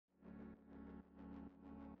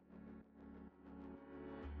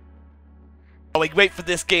While we wait for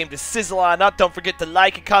this game to sizzle on up, don't forget to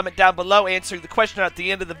like and comment down below answering the question at the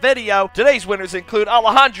end of the video. Today's winners include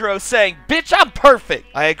Alejandro saying, "Bitch, I'm perfect."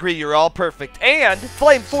 I agree, you're all perfect. And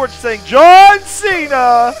Flame Forge saying, "John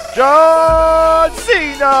Cena! John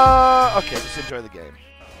Cena!" Okay, just enjoy the game.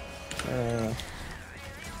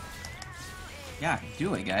 Yeah,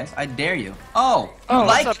 do it, guys. I dare you. Oh,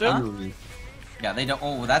 what's up, dude? Huh? Yeah, they don't.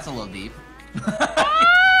 Oh, that's a little deep.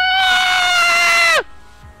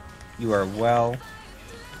 You are well.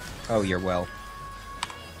 Oh, you're well.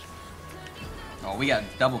 Oh, we got a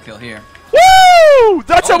double kill here. Woo!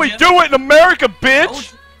 That's how we do it in America,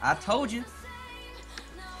 bitch! I told you.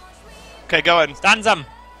 Okay, go ahead. Stuns him.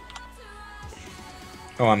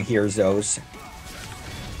 Oh, I'm here, Zos.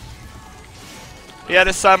 He had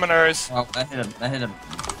his summoners. Oh, that hit him. That hit him.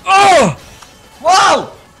 Oh!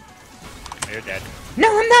 Whoa! You're dead. No,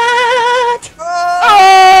 I'm not! Oh!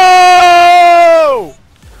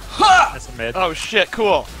 That's a mid. Oh shit,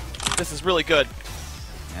 cool. This is really good.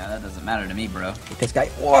 Yeah, that doesn't matter to me, bro. Get this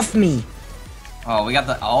guy off me! Oh, we got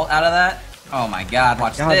the ult out of that? Oh my god,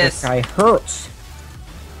 watch this. This guy hurts.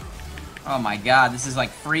 Oh my god, this is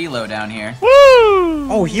like freelo down here.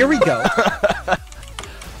 Woo! Oh, here we go.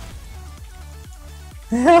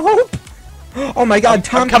 Help! Oh my god,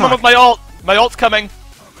 Tom I'm coming with my ult. My ult's coming.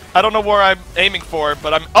 I don't know where I'm aiming for,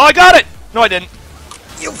 but I'm... Oh, I got it! No, I didn't.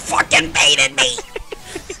 You fucking baited me!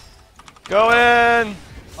 Go in!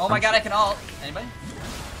 Oh my god, I can ult. Anybody?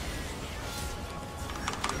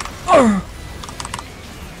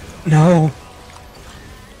 No.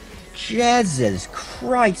 Jesus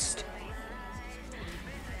Christ.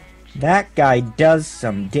 That guy does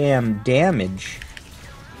some damn damage.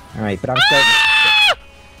 Alright, but I'm starting to...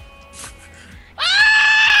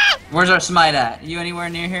 Where's our smite at? You anywhere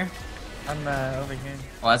near here? I'm over here.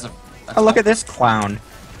 Oh, that's a... Oh, look at this clown.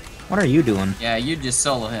 What are you doing? Yeah, you just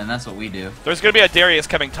solo him. That's what we do. There's gonna be a Darius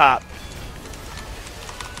coming top.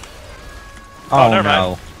 Oh, never no.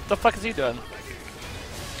 mind. What the fuck is he doing?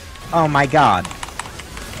 Oh my god.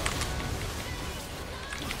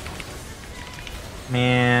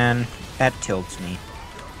 Man, that tilts me.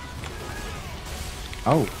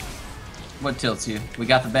 Oh. What tilts you? We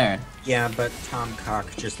got the Baron. Yeah, but Tom Cock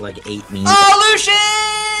just like ate me. Oh,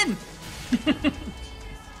 Lucian!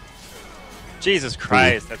 Jesus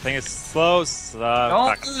Christ, that thing is slow.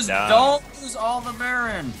 Don't lose all the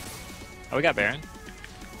Baron. Oh, we got Baron.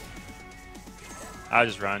 I'll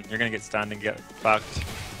just run. You're gonna get stunned and get fucked.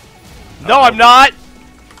 No, I'm not!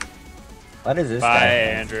 What is this Bye, guy?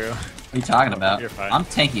 Andrew. What are you talking about? You're fine. I'm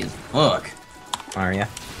tanky as fuck. Are ya?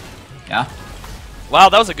 Yeah? Wow,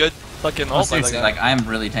 that was a good fucking Oh, ult. by the seriously, guy. like, I'm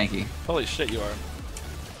really tanky. Holy shit, you are.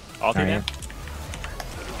 All three Are ya? man.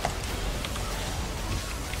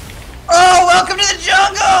 Oh, welcome to the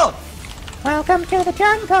jungle! Welcome to the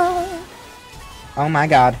jungle. Oh my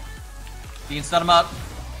god. You can stun him up.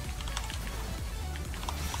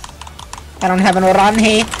 I don't have no run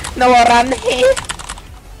here. No run here.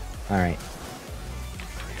 Alright.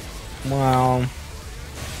 Well.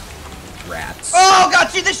 Rats. Oh,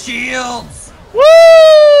 got you the shields!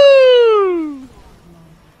 Woo!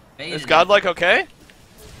 Baited Is him. Godlike okay?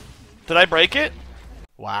 Did I break it?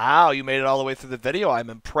 Wow, you made it all the way through the video. I'm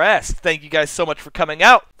impressed. Thank you guys so much for coming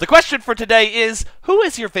out. The question for today is, who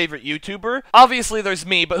is your favorite YouTuber? Obviously, there's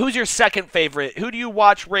me, but who's your second favorite? Who do you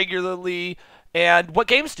watch regularly? And what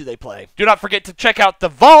games do they play? Do not forget to check out the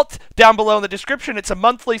Vault down below in the description. It's a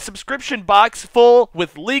monthly subscription box full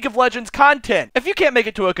with League of Legends content. If you can't make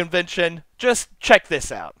it to a convention, just check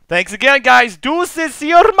this out. Thanks again, guys. Deuces, see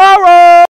you tomorrow!